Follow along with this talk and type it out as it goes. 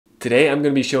Today I'm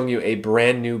going to be showing you a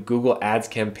brand new Google Ads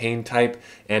campaign type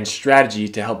and strategy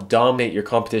to help dominate your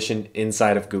competition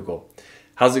inside of Google.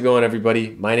 How's it going,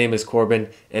 everybody? My name is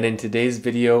Corbin, and in today's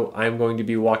video I'm going to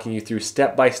be walking you through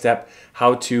step by step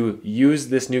how to use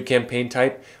this new campaign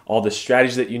type, all the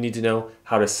strategies that you need to know,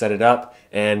 how to set it up,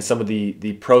 and some of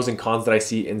the pros and cons that I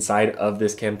see inside of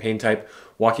this campaign type,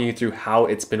 walking you through how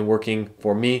it's been working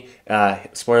for me.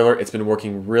 Spoiler, it's been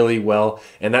working really well,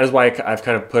 and that is why I've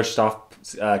kind of pushed off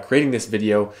creating this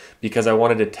video, because I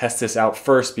wanted to test this out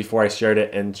first before I shared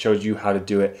it and showed you how to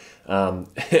do it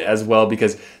as well.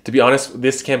 Because to be honest,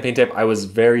 this campaign type, I was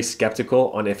very skeptical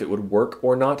on if it would work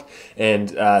or not, and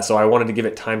so I wanted to give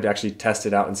it time to actually test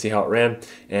it out and see how it ran,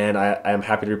 and I am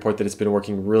happy to report that it's been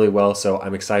working really well. So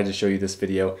I'm excited to show you this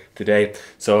video today.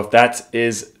 So if that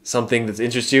is something that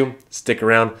interests you, stick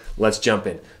around, let's jump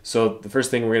in. So the first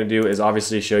thing we're going to do is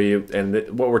obviously show you,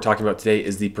 and what we're talking about today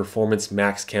is the Performance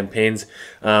Max campaigns.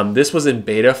 This was in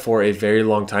beta for a very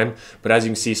long time, but as you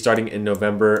can see, starting in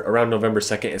November, around November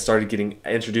 2nd, it started getting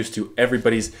introduced to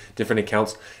everybody's different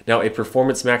accounts. Now, a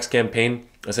Performance Max campaign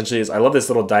essentially is, I love this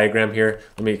little diagram here.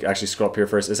 Let me actually scroll up here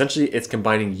first. Essentially, it's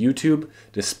combining YouTube,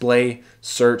 display,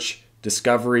 search,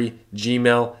 discovery,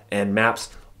 Gmail, and maps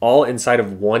all inside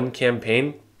of one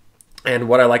campaign. And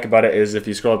what I like about it is, if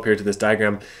you scroll up here to this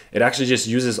diagram, it actually just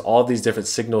uses all these different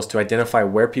signals to identify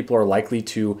where people are likely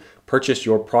to purchase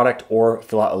your product or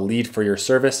fill out a lead for your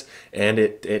service, and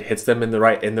it hits them in the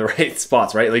right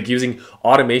spots, right? Like using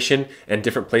automation and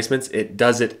different placements, it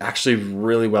does it actually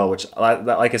really well, which,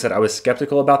 like I said, I was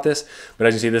skeptical about this, but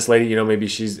as you see, this lady, you know, maybe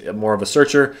she's more of a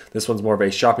searcher. This one's more of a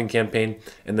shopping campaign,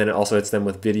 and then it also hits them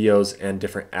with videos and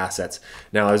different assets.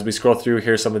 Now, as we scroll through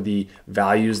here, some of the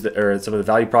values or some of the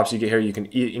value props you get here, you can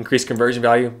increase conversion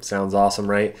value. Sounds awesome,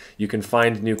 right? You can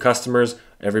find new customers.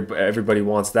 Everybody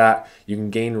wants that. You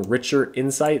can gain richer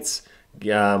insights,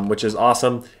 which is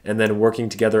awesome, and then working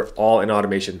together all in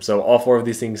automation. So all four of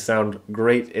these things sound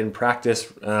great in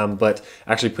practice, but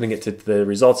actually putting it to the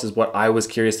results is what I was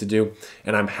curious to do,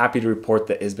 and I'm happy to report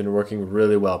that it's been working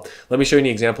really well. Let me show you an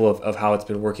example of how it's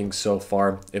been working so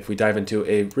far. If we dive into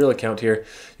a real account here,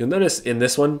 you'll notice in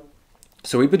this one,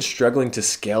 so we've been struggling to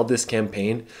scale this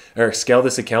campaign, or scale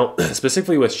this account,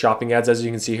 specifically with shopping ads. As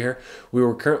you can see here, we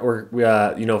were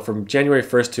from January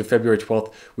 1st to February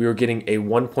 12th, we were getting a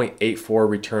 1.84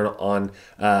 return on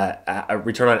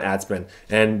ad spend.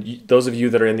 And those of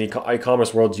you that are in the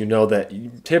e-commerce world, you know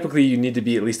that typically you need to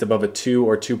be at least above a 2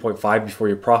 or 2.5 before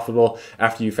you're profitable,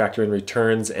 after you factor in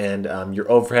returns and your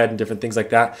overhead and different things like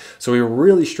that. So we were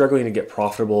really struggling to get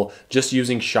profitable just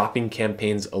using shopping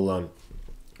campaigns alone.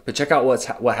 But check out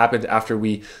what happened after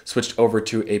we switched over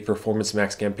to a Performance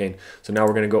Max campaign. So now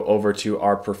we're going to go over to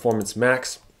our Performance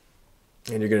Max,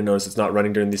 and you're going to notice it's not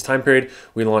running during this time period.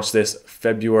 We launched this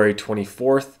February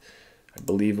 24th, I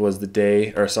believe was the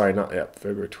day, or sorry,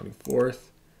 February 24th.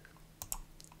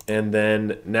 And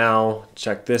then now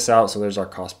check this out. So there's our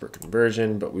cost per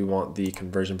conversion, but we want the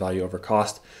conversion value over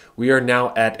cost. We are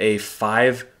now at a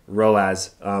 5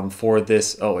 ROAS for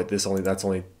this. Oh, that's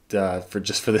only for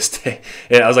this day.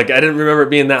 And I was like, I didn't remember it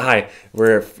being that high.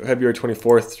 We're February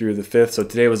 24th through the 5th. So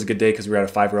today was a good day because we were at a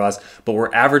 5 ROAS, but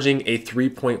we're averaging a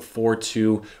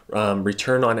 3.42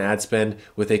 return on ad spend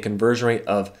with a conversion rate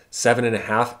of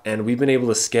 7.5. And we've been able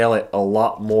to scale it a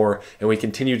lot more, and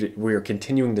we are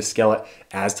continuing to scale it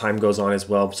as time goes on as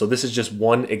well. So this is just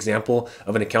one example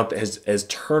of an account that has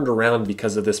turned around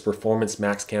because of this Performance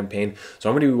Max campaign. So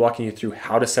I'm going to be walking you through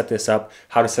how to set this up,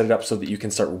 how to set it up so that you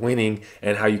can start winning,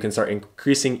 and how you can start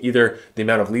increasing either the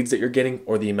amount of leads that you're getting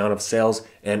or the amount of sales,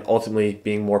 and ultimately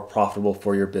being more profitable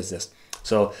for your business.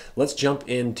 So let's jump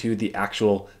into the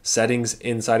actual settings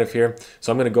inside of here.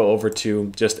 So I'm going to go over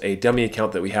to just a dummy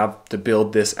account that we have to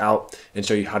build this out and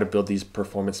show you how to build these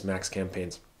Performance Max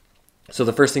campaigns. So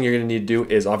the first thing you're going to need to do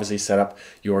is obviously set up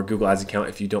your Google Ads account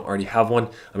if you don't already have one.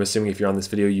 I'm assuming if you're on this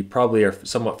video, you probably are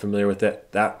somewhat familiar with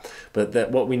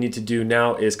but what we need to do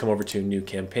now is come over to New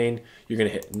Campaign. You're going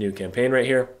to hit New Campaign right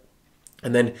here.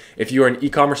 And then if you are an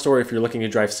e-commerce store, if you're looking to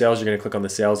drive sales, you're going to click on the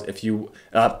sales. If you,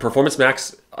 Performance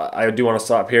Max, I do want to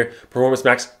stop here. Performance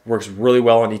Max works really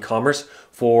well on e-commerce.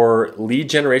 For lead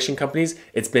generation companies,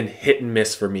 it's been hit and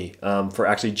miss for me for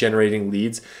actually generating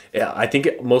leads. I think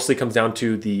it mostly comes down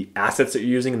to the assets that you're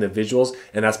using and the visuals,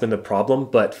 and that's been the problem.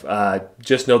 But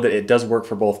just know that it does work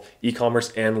for both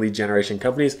e-commerce and lead generation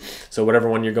companies. So whatever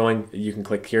one you're going, you can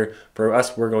click here. For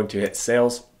us, we're going to hit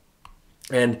sales.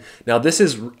 And now this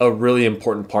is a really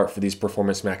important part for these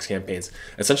Performance Max campaigns.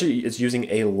 Essentially, it's using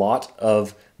a lot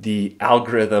of the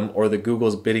algorithm or the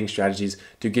Google's bidding strategies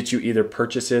to get you either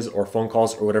purchases or phone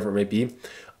calls or whatever it may be.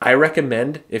 I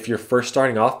recommend, if you're first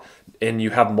starting off, and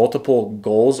you have multiple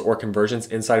goals or conversions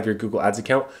inside of your Google Ads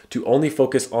account, to only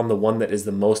focus on the one that is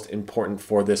the most important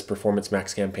for this Performance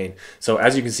Max campaign. So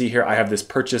as you can see here, I have this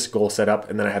purchase goal set up,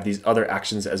 and then I have these other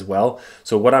actions as well.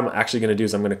 So what I'm actually going to do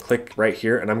is I'm going to click right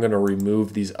here and I'm going to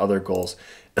remove these other goals.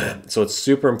 So it's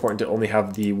super important to only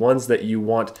have the ones that you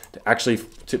want to actually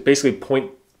basically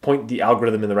point the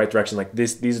algorithm in the right direction. Like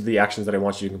these are the actions that I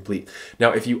want you to complete.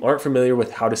 Now, if you aren't familiar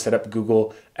with how to set up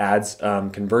Google Ads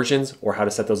conversions or how to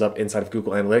set those up inside of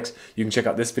Google Analytics, you can check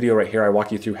out this video right here. I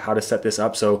walk you through how to set this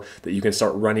up so that you can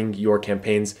start running your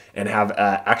campaigns and have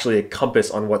actually a compass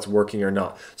on what's working or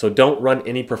not. So don't run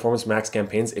any Performance Max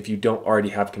campaigns if you don't already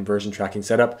have conversion tracking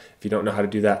set up. If you don't know how to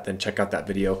do that, then check out that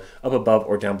video up above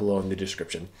or down below in the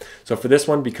description. So for this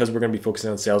one, because we're going to be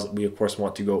focusing on sales, we of course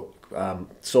want to go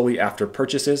solely after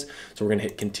purchases. So we're going to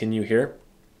hit continue here.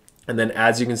 And then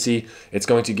as you can see, it's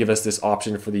going to give us this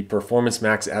option for the Performance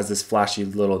Max. It has this flashy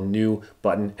little new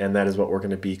button, and that is what we're going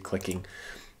to be clicking.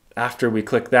 After we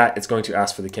click that, it's going to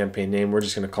ask for the campaign name. We're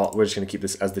just going to keep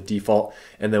this as the default,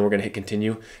 and then we're going to hit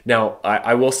continue. Now,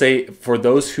 I will say for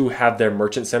those who have their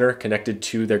Merchant Center connected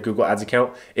to their Google Ads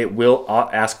account, it will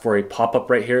ask for a pop-up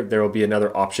right here. There will be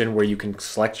another option where you can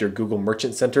select your Google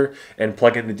Merchant Center and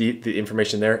plug in the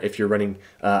information there if you're running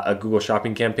a Google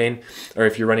Shopping campaign, or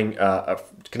if you're running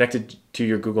connected to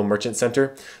your Google Merchant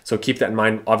Center. So keep that in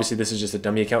mind. Obviously, this is just a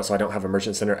dummy account, so I don't have a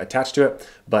Merchant Center attached to it.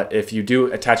 But if you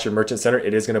do attach your Merchant Center,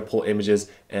 it is going to pull images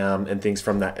and things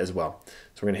from that as well.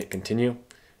 So we're going to hit continue.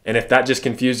 And if that just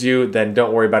confused you, then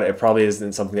don't worry about it. It probably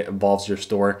isn't something that involves your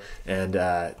store. And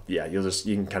yeah, you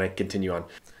can kind of continue on.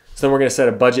 So then we're going to set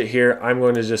a budget here. I'm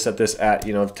going to just set this at,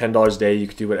 $10 a day. You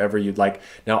could do whatever you'd like.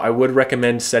 Now, I would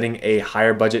recommend setting a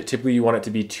higher budget. Typically, you want it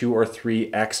to be 2 or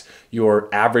 3x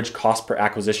your average cost per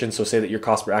acquisition. So say that your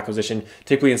cost per acquisition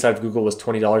typically inside of Google was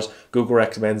 $20. Google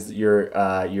recommends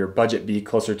your budget be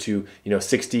closer to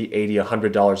 $60, $80,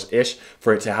 $100 ish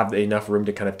for it to have enough room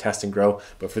to kind of test and grow.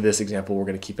 But for this example, we're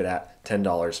going to keep it at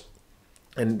 $10.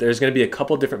 And there's going to be a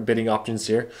couple different bidding options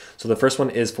here. So the first one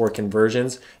is for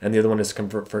conversions, and the other one is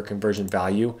for conversion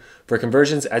value. For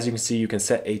conversions, as you can see, you can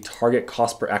set a target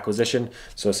cost per acquisition.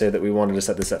 So say that we wanted to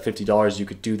set this at $50, you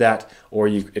could do that. Or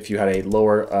if you had a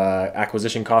lower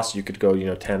acquisition cost, you could go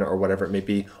 10 or whatever it may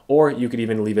be. Or you could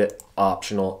even leave it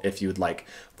optional if you would like.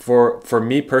 For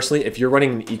me personally, if you're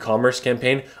running an e-commerce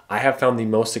campaign, I have found the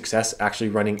most success actually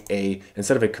running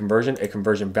instead of a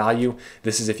conversion value.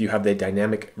 This is if you have the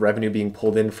dynamic revenue being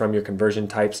pulled in from your conversion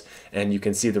types, and you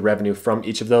can see the revenue from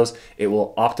each of those. It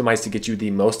will optimize to get you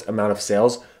the most amount of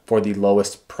sales for the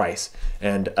lowest price.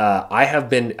 And I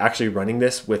have been actually running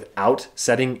this without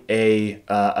setting a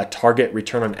target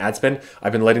return on ad spend.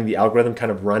 I've been letting the algorithm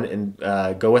kind of run and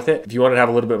go with it. If you want to have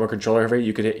a little bit more control over it,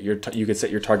 you could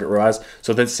set your target ROAS.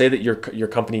 So let's say that your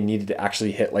company needed to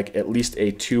actually hit like at least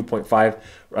a 2.5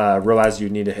 ROAS, you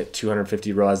need to hit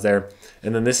 250 ROAS there.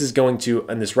 And then this is going to,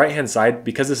 on this right hand side,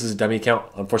 because this is a dummy account,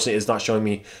 unfortunately it's not showing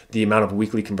me the amount of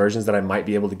weekly conversions that I might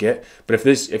be able to get. But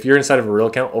if you're inside of a real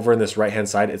account, over in this right hand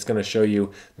side, it's going to show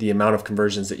you the amount of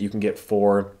conversions that you can get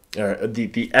for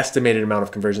the estimated amount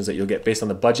of conversions that you'll get based on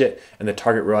the budget and the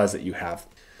target ROAS that you have.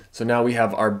 So now we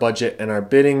have our budget and our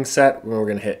bidding set. We're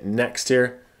going to hit next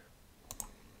here.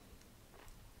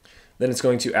 Then it's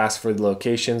going to ask for the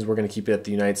locations. We're going to keep it at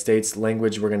the United States.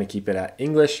 Language, we're going to keep it at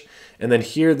English. And then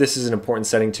here, this is an important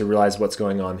setting to realize what's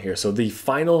going on here. So the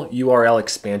final URL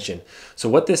expansion. So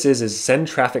what this is send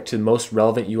traffic to the most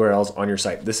relevant URLs on your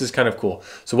site. This is kind of cool.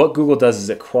 So what Google does is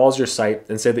it crawls your site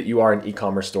and say that you are an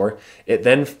e-commerce store. It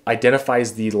then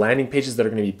identifies the landing pages that are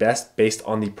going to be best based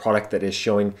on the product that is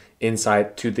showing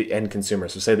inside to the end consumer.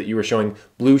 So say that you were showing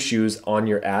blue shoes on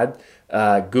your ad.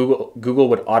 Google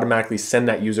would automatically send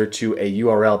that user to a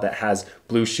URL that has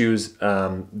blue shoes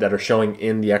that are showing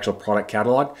in the actual product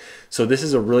catalog. So this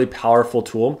is a really powerful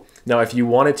tool. Now, if you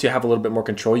wanted to have a little bit more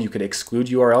control, you could exclude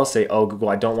URLs, say, oh, Google,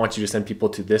 I don't want you to send people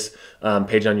to this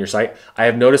page on your site. I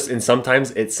have noticed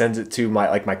sometimes it sends it to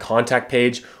my contact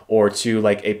page or to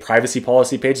like a privacy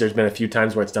policy page. There's been a few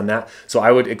times where it's done that. So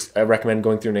I would recommend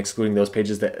going through and excluding those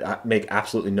pages that make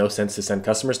absolutely no sense to send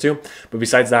customers to. But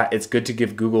besides that, it's good to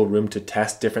give Google room to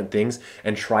test different things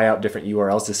and try out different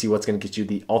URLs to see what's going to get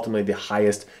you ultimately the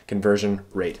highest conversion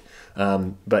rate.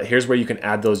 But here's where you can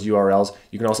add those URLs.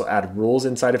 You can also add rules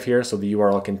inside of here. So the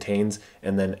URL contains,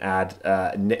 and then add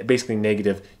basically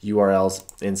negative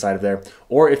URLs inside of there.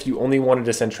 Or if you only wanted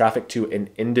to send traffic to an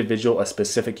individual, a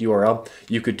specific URL,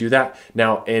 you could do that.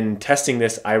 Now, in testing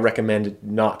this, I recommend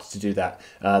not to do that.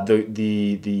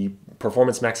 The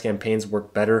performance max campaigns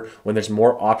work better when there's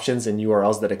more options and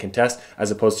URLs that it can test,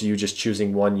 as opposed to you just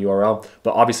choosing one URL.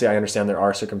 But obviously I understand there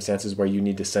are circumstances where you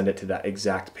need to send it to that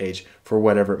exact page for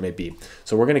whatever it may be.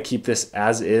 So we're going to keep this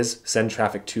as is, send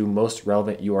traffic to most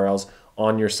relevant URLs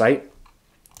on your site.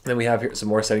 Then we have here some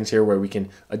more settings here where we can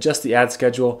adjust the ad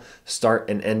schedule, start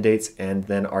and end dates, and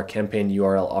then our campaign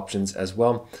URL options as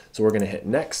well. So we're going to hit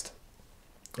next.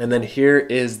 And then here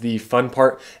is the fun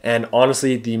part, and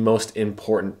honestly the most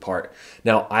important part.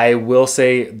 Now I will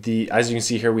say, as you can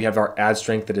see here, we have our ad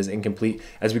strength that is incomplete.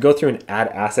 As we go through and add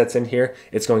assets in here,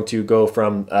 it's going to go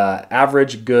from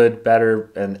average, good, better,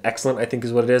 and excellent, I think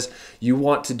is what it is. You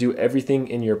want to do everything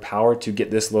in your power to get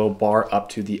this little bar up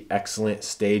to the excellent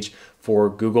stage for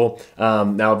Google.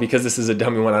 Now, because this is a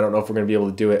dummy one, I don't know if we're going to be able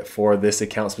to do it for this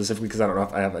account specifically, because I don't know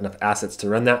if I have enough assets to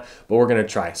run that, but we're going to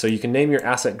try. So you can name your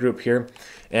asset group here.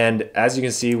 And as you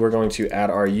can see, we're going to add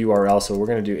our URL. So we're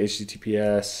going to do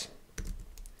HTTPS,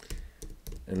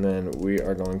 and then we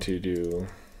are going to do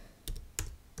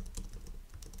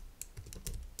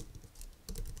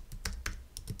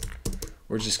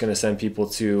we're just going to send people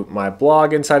to my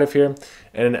blog inside of here.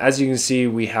 And as you can see,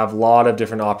 we have a lot of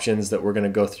different options that we're going to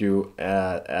go through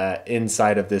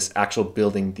inside of this actual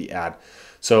building the ad.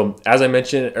 So as I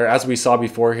mentioned, or as we saw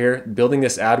before here, building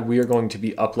this ad, we are going to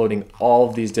be uploading all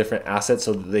of these different assets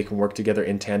so that they can work together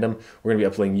in tandem. We're going to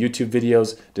be uploading YouTube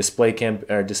videos,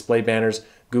 display banners,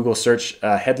 Google search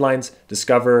headlines,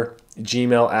 Discover,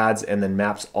 Gmail ads, and then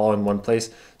maps all in one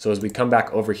place. So as we come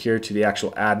back over here to the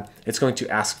actual ad, it's going to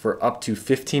ask for up to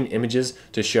 15 images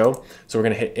to show. So we're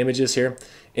going to hit images here.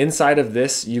 Inside of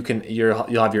this, you'll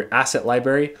have your asset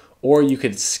library, or you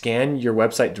could scan your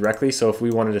website directly. So if we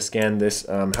wanted to scan this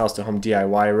house to home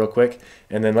DIY real quick,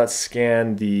 and then let's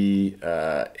scan the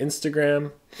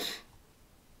Instagram.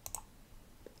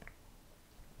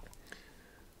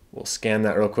 We'll scan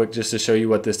that real quick just to show you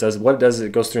what this does. What it does is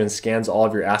it goes through and scans all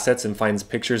of your assets and finds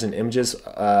pictures and images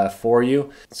for you.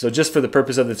 So just for the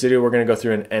purpose of this video, we're going to go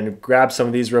through and grab some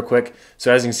of these real quick.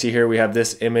 So as you can see here, we have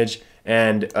this image.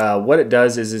 And what it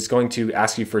does is it's going to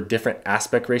ask you for different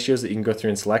aspect ratios that you can go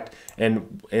through and select.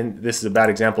 And this is a bad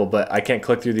example, but I can't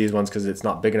click through these ones because it's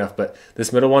not big enough. But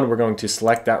this middle one, we're going to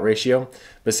select that ratio.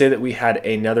 But say that we had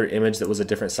another image that was a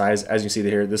different size. As you see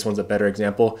here, this one's a better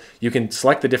example. You can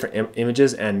select the different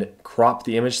images and crop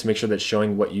the image to make sure that it's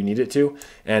showing what you need it to.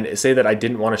 And say that I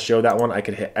didn't want to show that one, I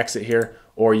could hit exit here,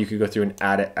 or you could go through and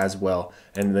add it as well.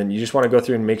 And then you just want to go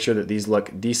through and make sure that these look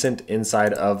decent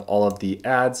inside of all of the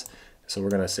ads. So we're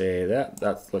going to say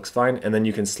that looks fine. And then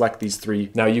you can select these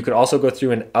three. Now you could also go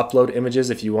through and upload images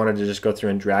if you wanted to just go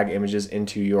through and drag images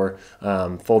into your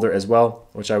folder as well,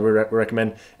 which I would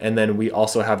recommend. And then we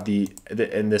also have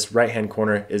in this right-hand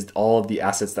corner is all of the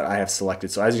assets that I have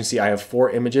selected. So as you can see, I have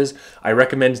 4 images. I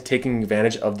recommend taking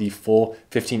advantage of the full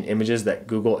 15 images that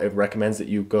Google recommends that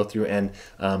you go through and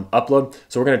upload.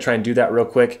 So we're going to try and do that real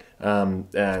quick, and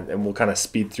we'll kind of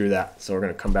speed through that. So we're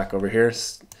going to come back over here.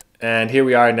 And here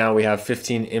we are now, we have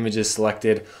 15 images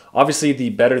selected. Obviously,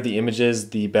 the better the images,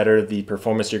 the better the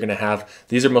performance you're gonna have.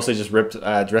 These are mostly just ripped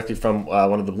directly from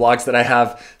one of the blogs that I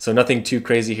have. So nothing too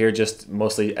crazy here, just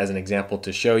mostly as an example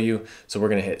to show you. So we're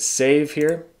gonna hit save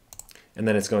here. And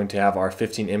then it's going to have our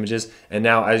 15 images. And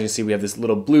now, as you see, we have this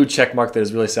little blue check mark that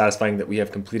is really satisfying that we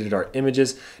have completed our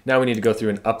images. Now we need to go through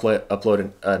and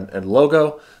upload a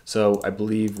logo. So I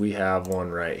believe we have one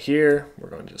right here.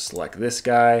 We're going to select this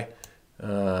guy.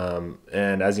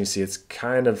 And as you see, it's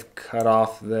kind of cut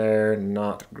off there,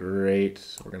 not great.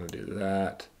 So we're going to do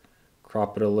that,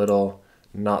 crop it a little,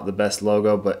 not the best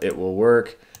logo, but it will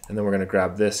work. And then we're going to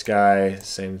grab this guy,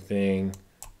 same thing,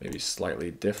 maybe slightly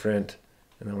different.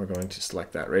 And then we're going to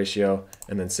select that ratio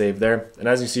and then save there. And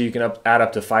as you see, you can add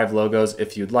up to 5 logos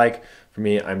if you'd like. For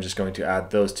me, I'm just going to add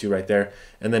those 2 right there.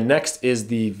 And then next is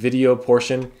the video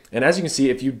portion. And as you can see,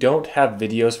 if you don't have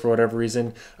videos for whatever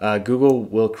reason, Google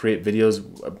will create videos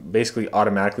basically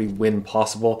automatically when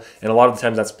possible. And a lot of the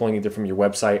times that's pulling either from your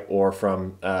website or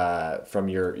from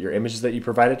your images that you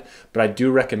provided. But I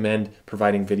do recommend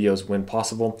providing videos when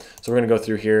possible. So we're going to go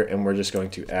through here and we're just going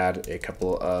to add a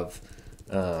couple of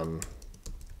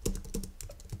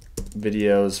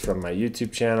videos from my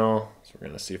YouTube channel. So we're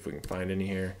going to see if we can find any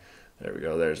here. There we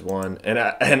go, there's one.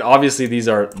 And obviously these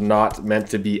are not meant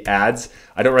to be ads.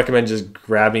 I don't recommend just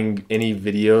grabbing any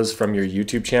videos from your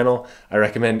YouTube channel. I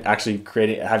recommend actually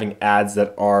having ads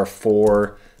that are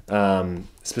for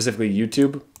specifically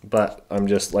YouTube, but I'm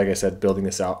just, like I said, building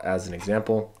this out as an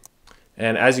example.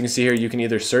 And as you can see here, you can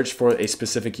either search for a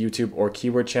specific YouTube or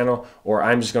keyword channel, or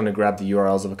I'm just going to grab the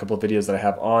URLs of a couple of videos that I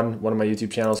have on one of my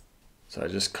YouTube channels. So I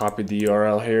just copied the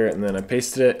URL here and then I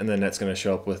pasted it, and then that's going to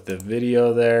show up with the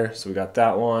video there. So we got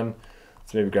that one.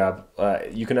 So maybe grab,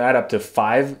 you can add up to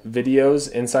 5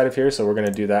 videos inside of here. So we're going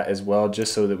to do that as well,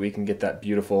 just so that we can get that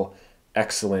beautiful,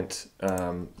 excellent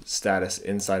status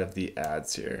inside of the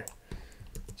ads here.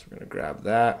 So we're going to grab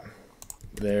that.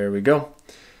 There we go.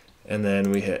 And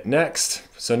then we hit next.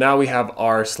 So now we have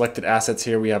our selected assets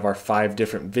here. We have our 5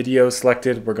 different videos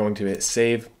selected. We're going to hit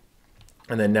save.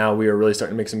 And then now we are really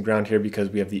starting to make some ground here because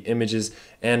we have the images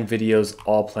and videos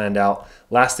all planned out.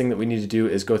 Last thing that we need to do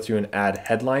is go through and add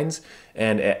headlines,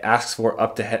 and it asks for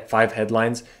up to 5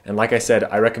 headlines. And like I said,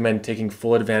 I recommend taking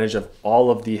full advantage of all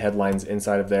of the headlines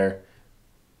inside of there.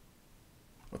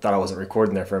 I thought I wasn't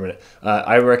recording there for a minute.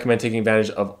 I recommend taking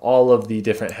advantage of all of the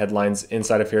different headlines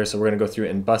inside of here. So we're going to go through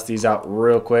and bust these out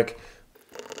real quick.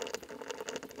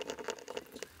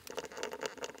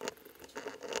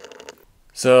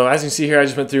 So as you see here, I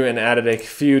just went through and added a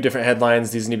few different headlines.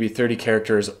 These need to be 30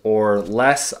 characters or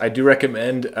less. I do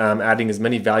recommend adding as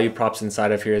many value props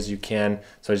inside of here as you can.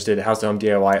 So I just did house to home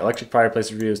DIY, electric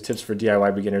fireplace reviews, tips for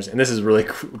DIY beginners. And this is really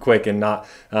quick and not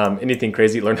anything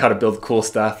crazy. Learn how to build cool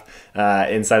stuff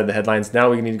inside of the headlines.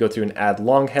 Now we need to go through and add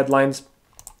long headlines.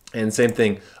 And same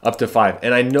thing, up to 5.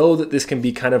 And I know that this can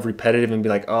be kind of repetitive and be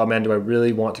like, oh man, do I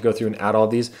really want to go through and add all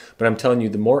these? But I'm telling you,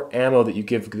 the more ammo that you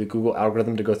give the Google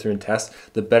algorithm to go through and test,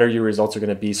 the better your results are going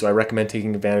to be. So I recommend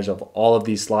taking advantage of all of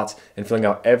these slots and filling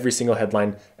out every single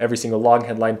headline, every single long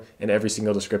headline, and every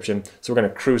single description. So we're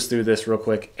going to cruise through this real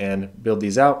quick and build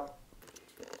these out.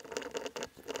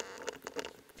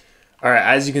 All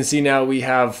right, as you can see now, we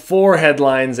have 4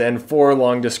 headlines and 4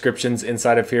 long descriptions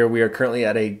inside of here. We are currently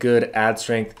at a good ad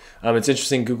strength. It's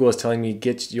interesting, Google is telling me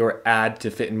get your ad to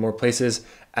fit in more places.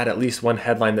 Add at least 1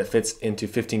 headline that fits into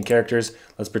 15 characters.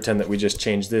 Let's pretend that we just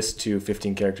change this to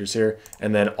 15 characters here.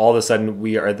 And then all of a sudden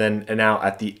we are then now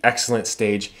at the excellent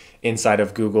stage inside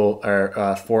of Google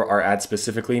or for our ad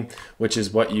specifically, which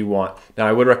is what you want. Now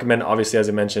I would recommend, obviously, as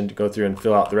I mentioned, go through and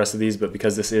fill out the rest of these, but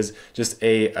because this is just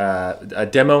a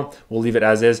demo, we'll leave it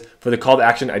as is. For the call to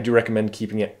action, I do recommend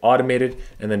keeping it automated.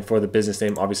 And then for the business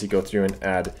name, obviously go through and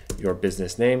add your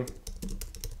business name.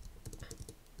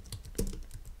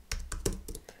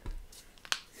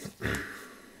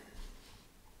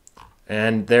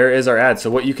 And there is our ad.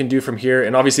 So what you can do from here,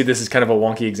 and obviously this is kind of a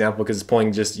wonky example because it's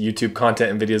pulling just YouTube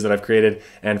content and videos that I've created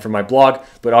and from my blog,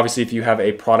 but obviously if you have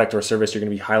a product or service, you're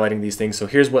gonna be highlighting these things. So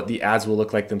here's what the ads will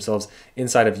look like themselves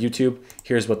inside of YouTube.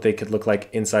 Here's what they could look like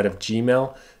inside of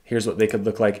Gmail. Here's what they could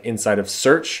look like inside of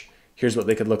search. Here's what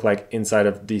they could look like inside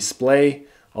of display,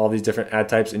 all these different ad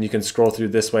types. And you can scroll through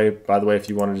this way, by the way, if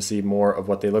you wanted to see more of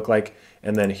what they look like.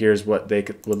 And then here's what they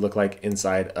would look like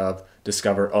inside of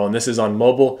Discover. Oh, and this is on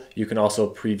mobile. You can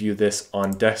also preview this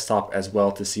on desktop as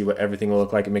well to see what everything will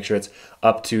look like and make sure it's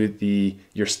up to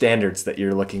your standards that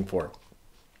you're looking for.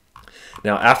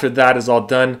 Now, after that is all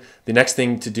done, the next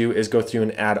thing to do is go through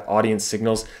and add audience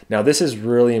signals. Now, this is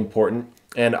really important.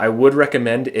 And I would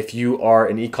recommend, if you are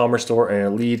an e-commerce store and a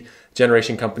lead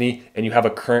generation company and you have a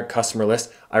current customer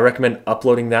list, I recommend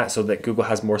uploading that so that Google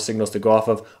has more signals to go off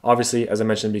of. Obviously, as I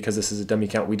mentioned, because this is a dummy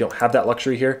account, we don't have that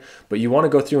luxury here, but you want to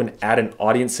go through and add an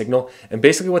audience signal. And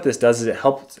basically what this does is it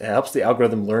helps the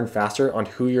algorithm learn faster on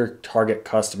who your target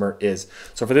customer is.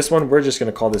 So for this one, we're just going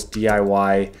to call this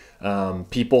DIY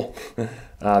people,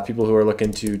 people who are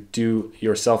looking to do it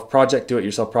yourself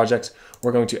projects.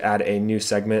 We're going to add a new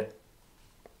segment.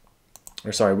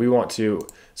 Or sorry,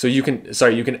 you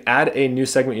can add a new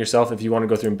segment yourself if you want to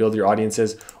go through and build your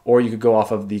audiences, or you could go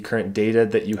off of the current data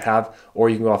that you have, or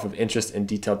you can go off of interest and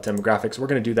detailed demographics. We're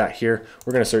going to do that here.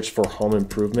 We're going to search for home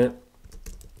improvement.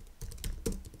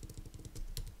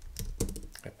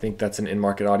 I think that's an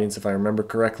in-market audience if I remember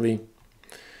correctly.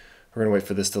 We're going to wait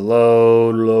for this to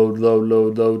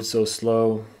load so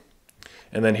slow.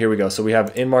 And then here we go. So we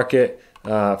have in-market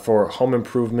for home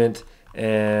improvement,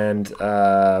 and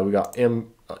we got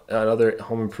another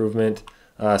home improvement.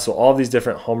 So all these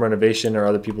different home renovation or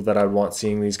other people that I would want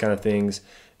seeing these kind of things,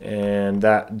 and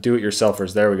that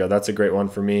do-it-yourselfers. There we go. That's a great one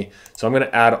for me. So I'm going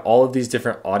to add all of these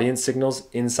different audience signals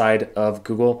inside of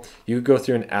Google. You could go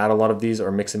through and add a lot of these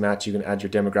or mix and match. You can add your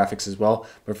demographics as well.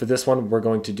 But for this one, we're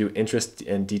going to do interest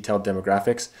and detailed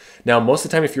demographics. Now, most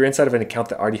of the time, if you're inside of an account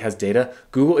that already has data,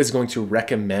 Google is going to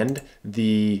recommend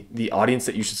the audience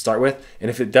that you should start with.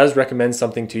 And if it does recommend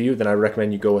something to you, then I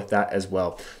recommend you go with that as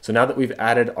well. So now that we've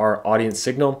added our audience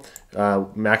signal,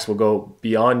 Max will go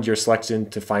beyond your selection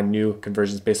to find new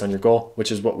conversions based on your goal,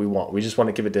 which is what we want. We just want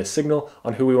to give it a signal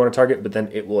on who we want to target, but then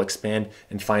it will expand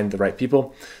and find the right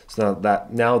people. So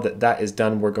now that is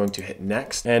done, we're going to hit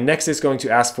next. And next is going to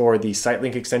ask for the site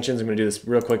link extensions. I'm going to do this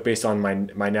real quick based on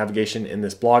my navigation in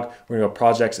this blog. We're going to go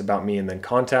projects, about me, and then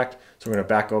contact. So we're going to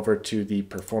back over to the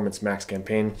Performance Max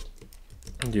campaign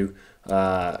and do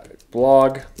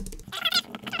blog.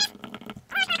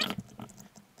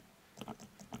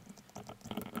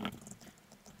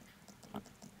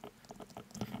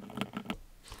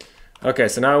 Okay,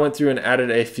 so now I went through and added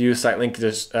a few site link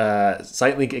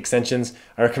extensions.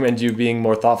 I recommend you being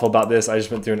more thoughtful about this. I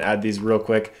just went through and add these real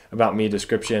quick, about me,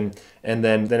 description, and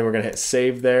then we're gonna hit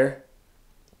save there.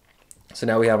 So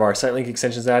now we have our site link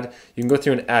extensions add. You can go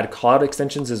through and add cloud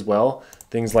extensions as well.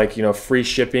 Things like, you know, free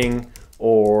shipping,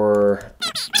 or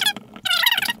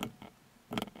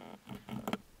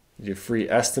do free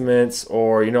estimates,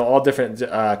 or, you know, all different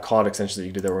cloud extensions that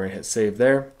you can do there. We're gonna hit save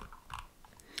there.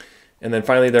 And then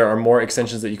finally, there are more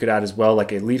extensions that you could add as well,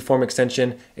 like a lead form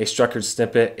extension, a structured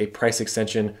snippet, a price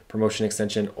extension, promotion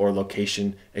extension, or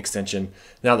location extension.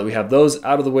 Now that we have those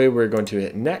out of the way, we're going to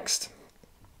hit next.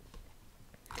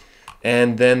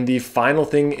 And then the final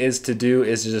thing is to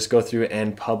just go through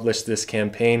and publish this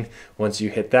campaign. Once you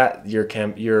hit that,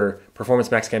 your Performance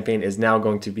Max campaign is now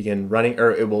going to begin running,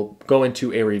 or it will go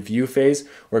into a review phase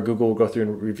where Google will go through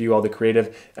and review all the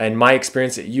creative. In my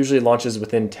experience, it usually launches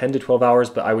within 10 to 12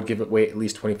 hours, but I would give it wait at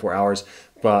least 24 hours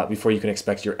before you can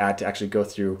expect your ad to actually go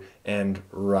through and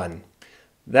run.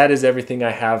 That is everything I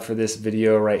have for this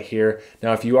video right here.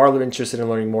 Now, if you are interested in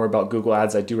learning more about Google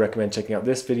Ads, I do recommend checking out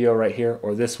this video right here,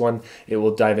 or this one. It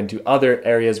will dive into other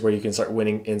areas where you can start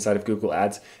winning inside of Google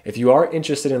Ads. If you are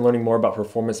interested in learning more about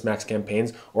Performance Max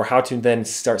campaigns, or how to then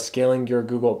start scaling your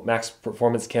Google Max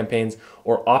performance campaigns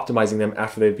or optimizing them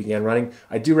after they began running,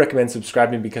 I do recommend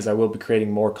subscribing, because I will be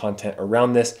creating more content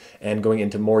around this and going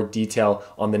into more detail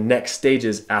on the next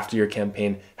stages after your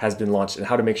campaign has been launched, and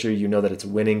how to make sure you know that it's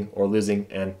winning or losing,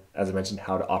 and as I mentioned,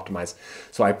 how to optimize.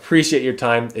 So I appreciate your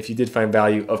time. If you did find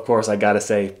value, of course, I gotta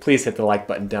say, please hit the like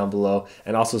button down below,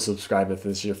 and also subscribe if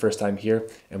this is your first time here,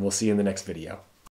 and we'll see you in the next video.